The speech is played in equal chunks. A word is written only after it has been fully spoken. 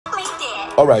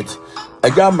All right.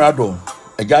 Amerado,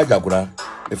 Ajaguraja.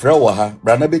 If you are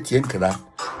Brana Betty and Kra,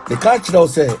 the catch now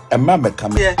say, a mamma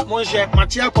come here, Monsieur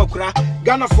Matia Cocra,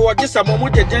 Ghana for this a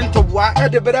moment, the gentle bois,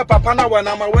 and the better Papana when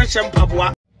I'm a Wensham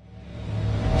Papua.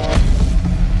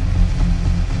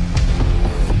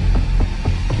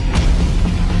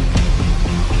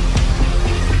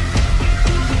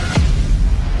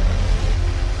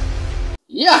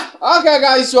 Yeah, okay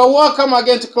guys, so welcome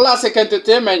again to Classic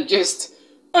Entertainment Gist.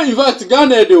 In fact,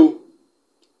 Ghana do.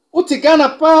 Uti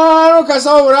Ghana paro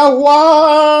kasawra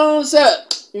once.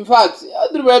 In fact,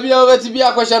 other baby over to be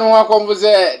a question one converse.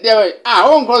 There,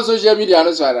 on cross social media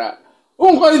no swara.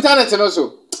 On call internet no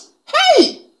so.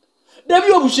 Hey! There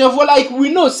be option for like we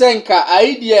know Senka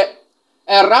idea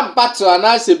a rap battle and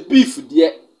I say beef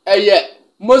there. Yeah,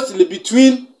 mostly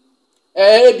between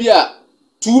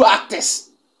two actors.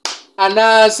 And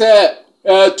as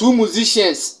two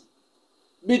musicians,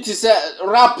 bit is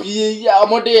rap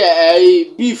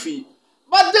amode beefy.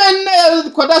 But then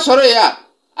kwada soro ya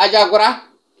Ajaguraja.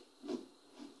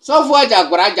 So for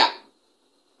Ajaguraja.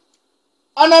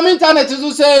 On the internet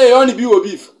to say only be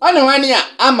beef. Only one ya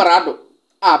Amerado.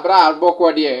 Bra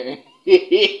boko there.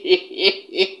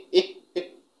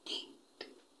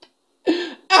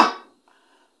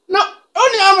 No,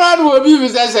 only Amerado will beef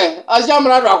is say. As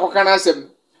Amerado akokana sem.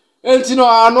 Entino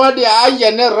ano de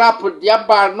aye ne rap dia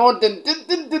ba no den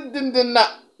na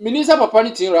minisa papa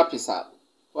ni tin rap isa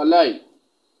wallahi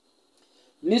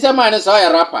minisa man so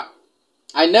ya rapper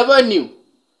I never knew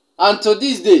until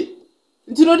this day.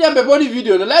 Entino dia be body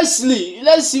video no let's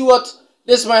see what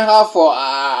this man have for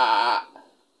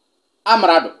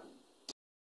Amerado.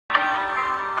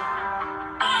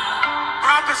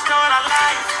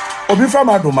 Obi from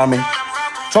Ado mame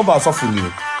choba so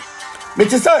funi me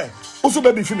ti say also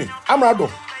baby for me. Amerado,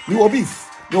 me wo beef,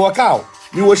 me wo cow,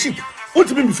 me wo sheep. What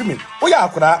be for me? Oya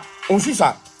akura, on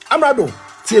sisa. Amerado,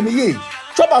 tie me ye.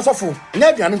 Choba sofo, na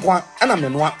aduane kwa, na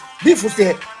menoa. Beef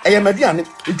say, eye mediane,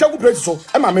 itwagu plate so,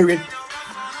 e ma mewe.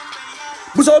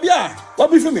 Buso obi a,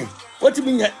 what be for me? What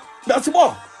be nye? That's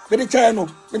all. Me de chair no,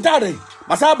 me tare,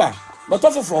 masaba,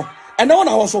 matofofo. And na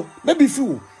wona also, maybe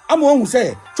few. Am one who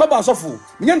say, choba sofo,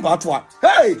 me nyen ba toa.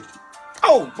 Hey!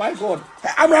 Oh my God.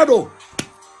 Amerado.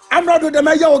 Amerado de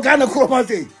meya organa chroma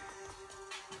say.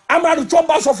 Amerado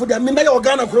choba so for them meya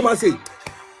organa chroma say.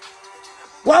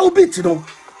 Wa beat no.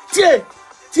 Tie.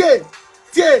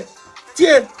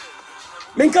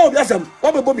 Menka obi asem,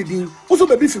 wa be bobi din. Uso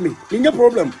be beef me. Menye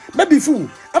problem. Maybe fool.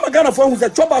 Am a Ghana for who say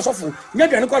choba so for. Nya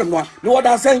de kwa no. Me wo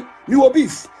da sen. Me wo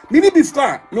beef. Me ni beef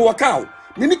kwa, me wo cow.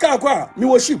 Me ni cow kwa, me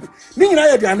wo sheep. Me nyina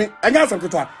ya duane, anya asem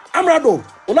totoa. Amerado,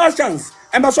 o last chance.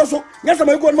 Ema so nya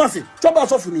sama go no ase. Choba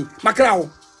so for ni. Makra wo.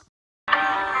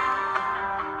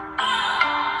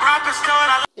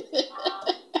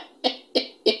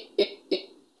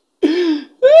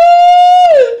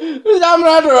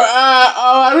 Amerado,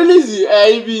 I release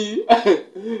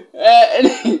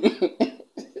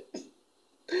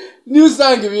new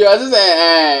song give you.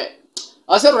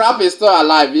 I said rap is still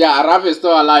alive. Yeah, rap is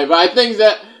still alive. But I think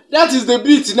that is the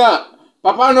beat now.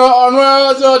 Papa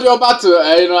no your battle.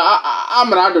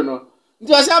 Amerado no.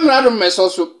 Just Amerado me so.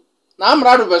 Na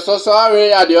Amerado be so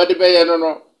we are the other be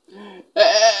no.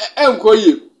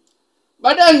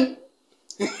 But then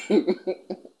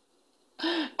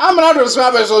Amerado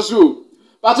swab so.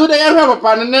 But today I have a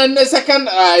pan the second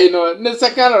the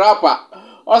second rapper.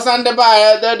 Or Sunday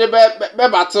by the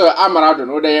battle Amerado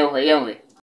no day.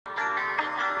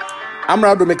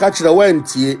 Amerado me catch the one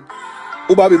tie.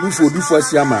 Uba be before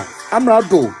Siama.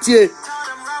 Amerado tie.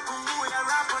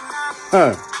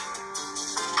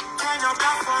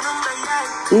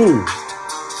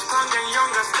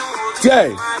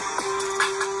 Tie.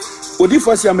 Odi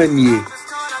for Siama nie.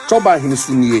 Choba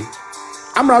hinsu nie.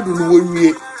 Amerado no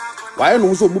wie. Why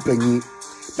no so mu panyi.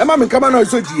 Na ma me kama na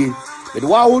so die. But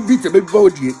wa wo bi te be ba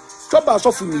odie. Choba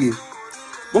so fu nie.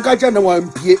 Monka je na wa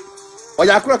mpie.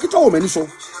 Oya akura kito wo mani so.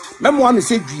 Memo ane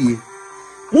se dwie.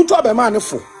 Muntu abema ne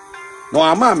fo. No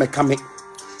ama me kame.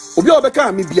 Obi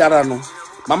obeka me biara no.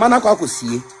 Mama na kwa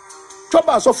akosie.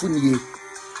 Choba so fu nie.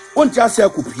 Wonti ase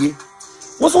akopie.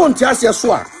 Wo so wonti ase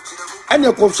so a.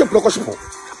 Ene ko hyepo ko hyepo.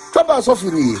 Choba so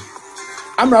fu nie.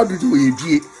 Amerado do ye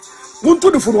die.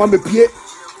 Muntu de fu no amepie.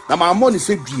 Na ma mo ne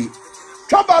se dwie.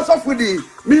 Choba so fu di.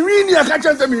 Mi wini aka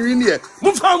chance mi wini e.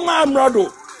 Mu fa ma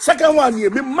Amerado. Second one here,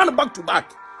 me man back to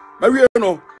back. But we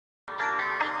know.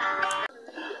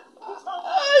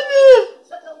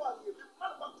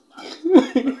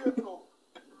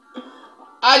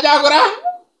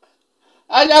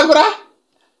 Ajaguraja.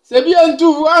 Se bien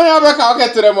tu vois un bec à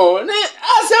 4 mots. Ne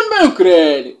asembe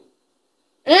ukraine.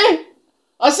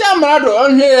 Ose Amerado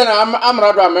onhwe na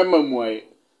Amerado amemma muaye.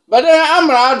 But then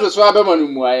Amerado so abema no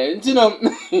muaye. Nti no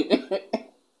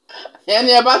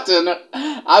yani abate no.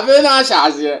 Ave na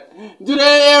ashaze. Dure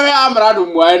ewe Amerado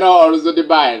muaye na oruzo de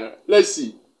buy no. Let's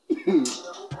see.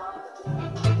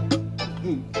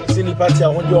 Sini party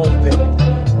ahonde on pe.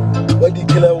 What the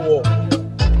killer war?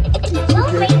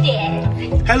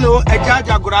 Hello,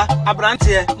 Ajaguraja,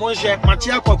 Abrantie, Monje,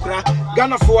 Matia Kokura,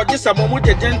 Ghana for this a moment,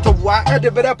 the gentle bois, the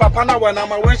better papana when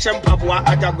I'm a wencham pabua,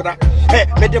 Ajagura. Hey,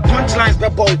 made the punchlines be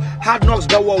bow, hard knocks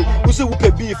be woe, who say whoop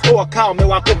a beef or a cow, me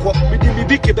walk up, we didn't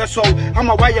be big so. I'm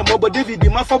a wire mobile David, the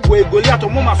Mafabwe, Goliath,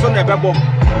 Mama son a bebo.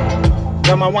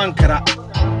 Gama one cara,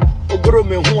 Ogro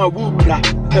me who a woobra,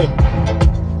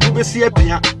 who be see a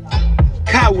pia,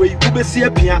 Coway, who be see a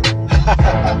pia.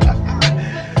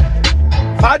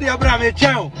 Fadi Abraham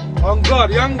Chow on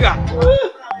God younger.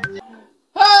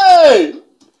 Hey!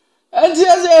 And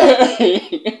yes,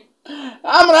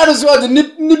 Amerado so the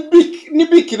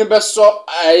nibik in the so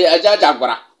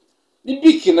Ajaguraja.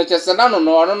 Nibik in the chestnut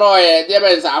no, there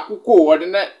is a cuckoo or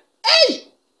the hey!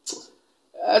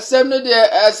 I said no,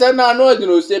 I know, you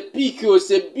know, say peak or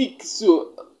say big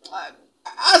so.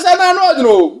 I said I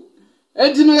know,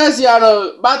 and to me, I see, I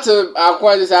know, but I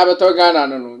quite this Abato Ghana,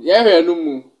 no, yeah, no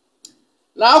more.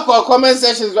 Now for comment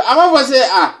sections, I'm going to say,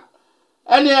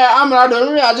 and yeah,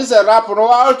 Amerado, I just a rapper,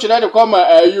 I'll try to come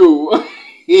you.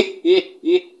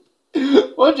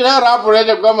 What you have rapper at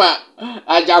the Goma?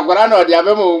 Ajagurano, the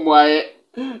Abemo Muay.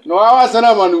 No, I was an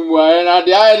Amanumuay, and at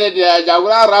the end of the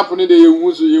Ajagura rapping in the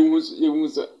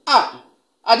Yumus.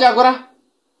 Ajagura.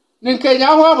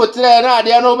 Ninkanya, but I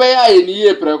didn't obey in the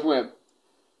year prequem.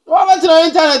 What was the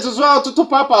internet as well to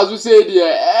Papa, as we say,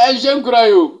 dear, and Jean.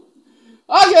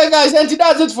 Okay, guys, and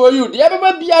that's it for you. The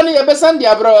Abba Biani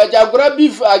Abesandia, bro. Ajagura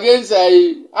beef against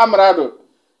Amerado.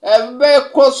 Very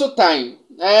close time.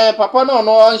 Papa no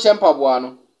on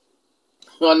Shampabuano.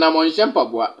 No, I'm on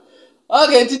Shampabua.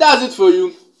 Okay, and that's it for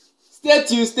you. Stay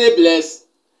tuned, stay blessed.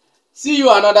 See you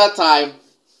another time.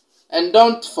 And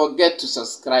don't forget to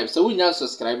subscribe. So, when you're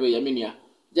subscriber,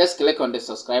 just click on the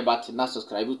subscribe button and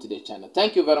subscribe to the channel.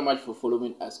 Thank you very much for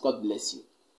following us. God bless you.